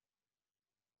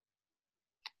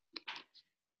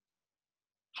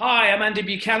Hi, I'm Andy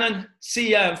Buchanan,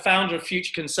 CEO and founder of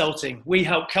Future Consulting. We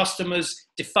help customers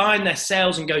define their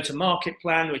sales and go-to-market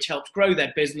plan, which helps grow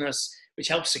their business, which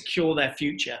helps secure their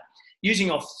future,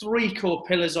 using our three core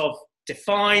pillars of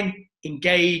define,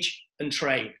 engage, and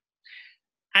train.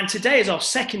 And today is our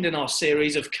second in our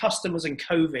series of customers and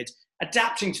COVID,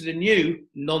 adapting to the new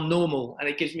non-normal. And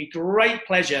it gives me great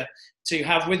pleasure to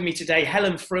have with me today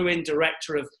Helen Fruin,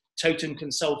 Director of Totem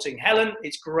Consulting. Helen,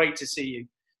 it's great to see you.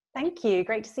 Thank you.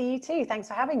 Great to see you too. Thanks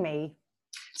for having me.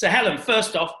 So Helen,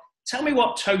 first off, tell me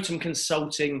what Totem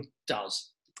Consulting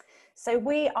does. So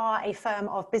we are a firm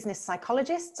of business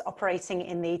psychologists operating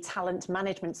in the talent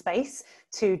management space.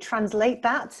 To translate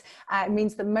that, it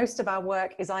means that most of our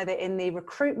work is either in the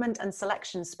recruitment and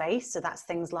selection space. So that's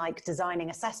things like designing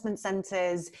assessment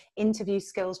centres, interview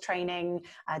skills training,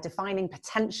 defining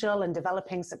potential and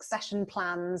developing succession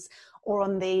plans, or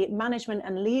on the management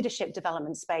and leadership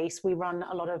development space, we run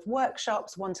a lot of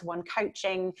workshops, one-to-one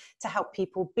coaching to help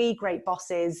people be great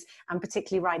bosses and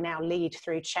particularly right now lead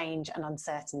through change and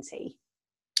uncertainty.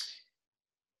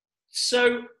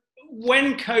 So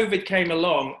when COVID came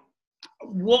along,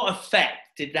 what effect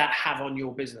did that have on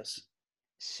your business?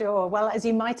 Sure. Well, as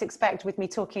you might expect with me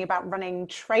talking about running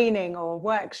training or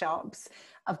workshops,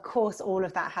 of course, all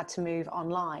of that had to move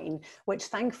online, which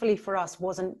thankfully for us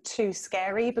wasn't too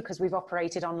scary because we've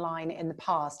operated online in the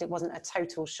past. It wasn't a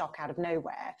total shock out of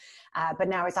nowhere, but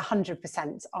now it's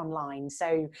 100% online.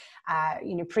 So,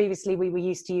 previously we were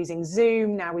used to using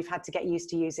Zoom. Now we've had to get used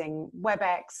to using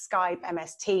WebEx, Skype,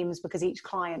 MS Teams, because each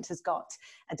client has got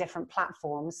a different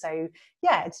platform. So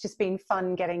yeah, it's just been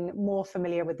fun getting more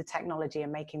familiar with the technology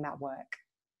and making that work.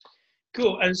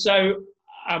 Cool. And so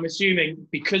I'm assuming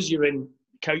because you're in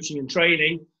coaching and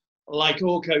training, like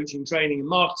all coaching, training and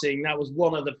marketing, that was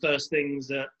one of the first things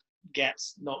that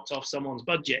gets knocked off someone's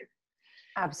budget.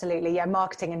 Absolutely. Yeah.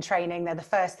 Marketing and training, they're the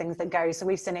first things that go. So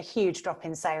we've seen a huge drop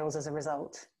in sales as a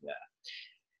result. Yeah.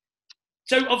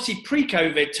 So obviously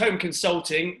pre-COVID, Totem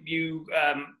Consulting, you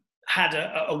had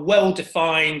a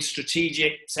well-defined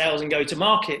strategic sales and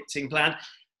go-to-marketing plan.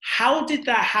 How did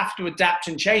that have to adapt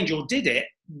and change, or did it,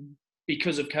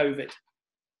 because of COVID?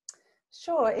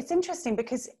 Sure. It's interesting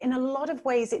because in a lot of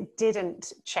ways it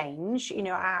didn't change.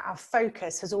 Our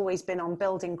focus has always been on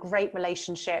building great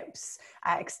relationships,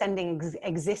 extending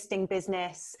existing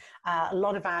business. A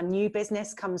lot of our new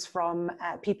business comes from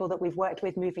people that we've worked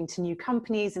with moving to new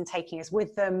companies and taking us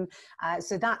with them.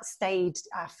 So that stayed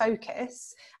our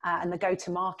focus, and the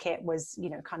go-to-market was,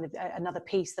 kind of another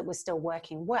piece that was still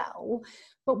working well.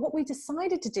 But what we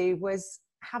decided to do was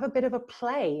have a bit of a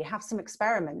play, have some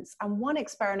experiments. And one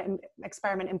experiment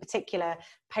in particular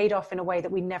paid off in a way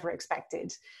that we never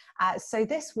expected. So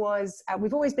this was,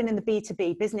 we've always been in the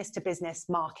B2B, business to business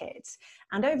market.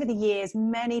 And over the years,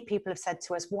 many people have said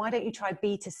to us, why don't you try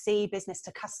B2C, business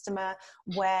to customer,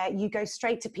 where you go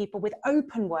straight to people with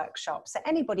open workshops. So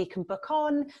anybody can book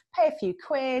on, pay a few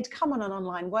quid, come on an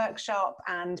online workshop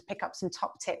and pick up some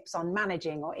top tips on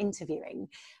managing or interviewing.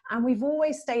 And we've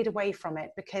always stayed away from it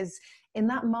because in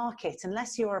that market,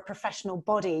 unless you're a professional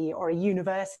body or a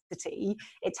university,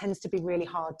 it tends to be really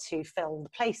hard to fill the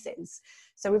places.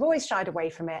 So we've always shied away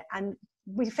from it. And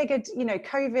we figured,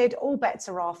 COVID, all bets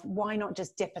are off. Why not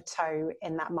just dip a toe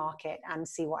in that market and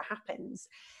see what happens?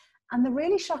 And the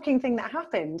really shocking thing that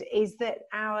happened is that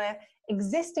our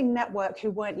existing network who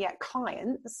weren't yet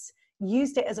clients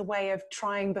used it as a way of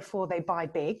trying before they buy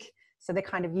big. So they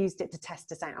kind of used it to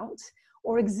test us out.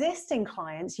 Or existing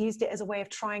clients used it as a way of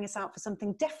trying us out for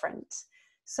something different.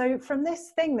 So from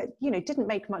this thing that, didn't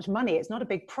make much money, it's not a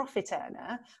big profit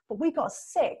earner, but we got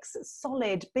 6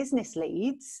 solid business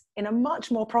leads in a much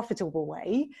more profitable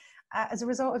way as a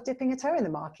result of dipping a toe in the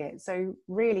market. So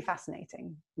really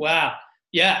fascinating. Wow.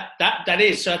 Yeah, that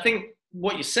is. So I think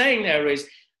what you're saying there is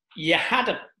you had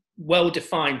a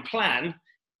well-defined plan,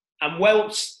 and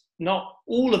whilst not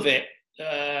all of it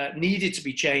needed to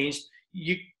be changed,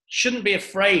 you shouldn't be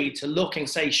afraid to look and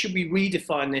say, should we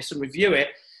redefine this and review it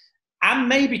and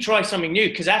maybe try something new?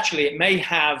 Because actually it may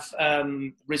have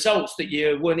results that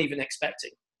you weren't even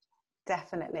expecting.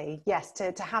 Definitely. Yes.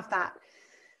 To have that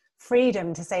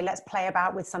freedom to say, let's play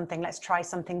about with something, let's try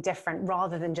something different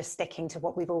rather than just sticking to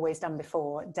what we've always done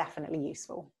before. Definitely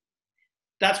useful.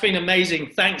 That's been amazing.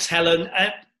 Thanks, Helen.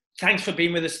 Thanks for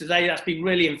being with us today. That's been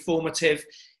really informative.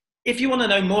 If you want to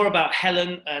know more about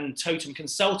Helen and Totem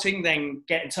Consulting, then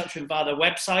get in touch with them via their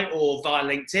website or via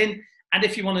LinkedIn. And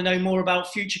if you want to know more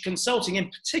about Future Consulting, in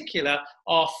particular,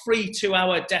 our free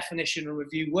 2-hour definition and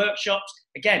review workshops,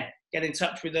 again, get in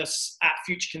touch with us at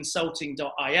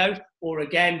futureconsulting.io or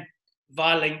again,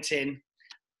 via LinkedIn.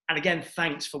 And again,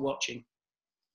 thanks for watching.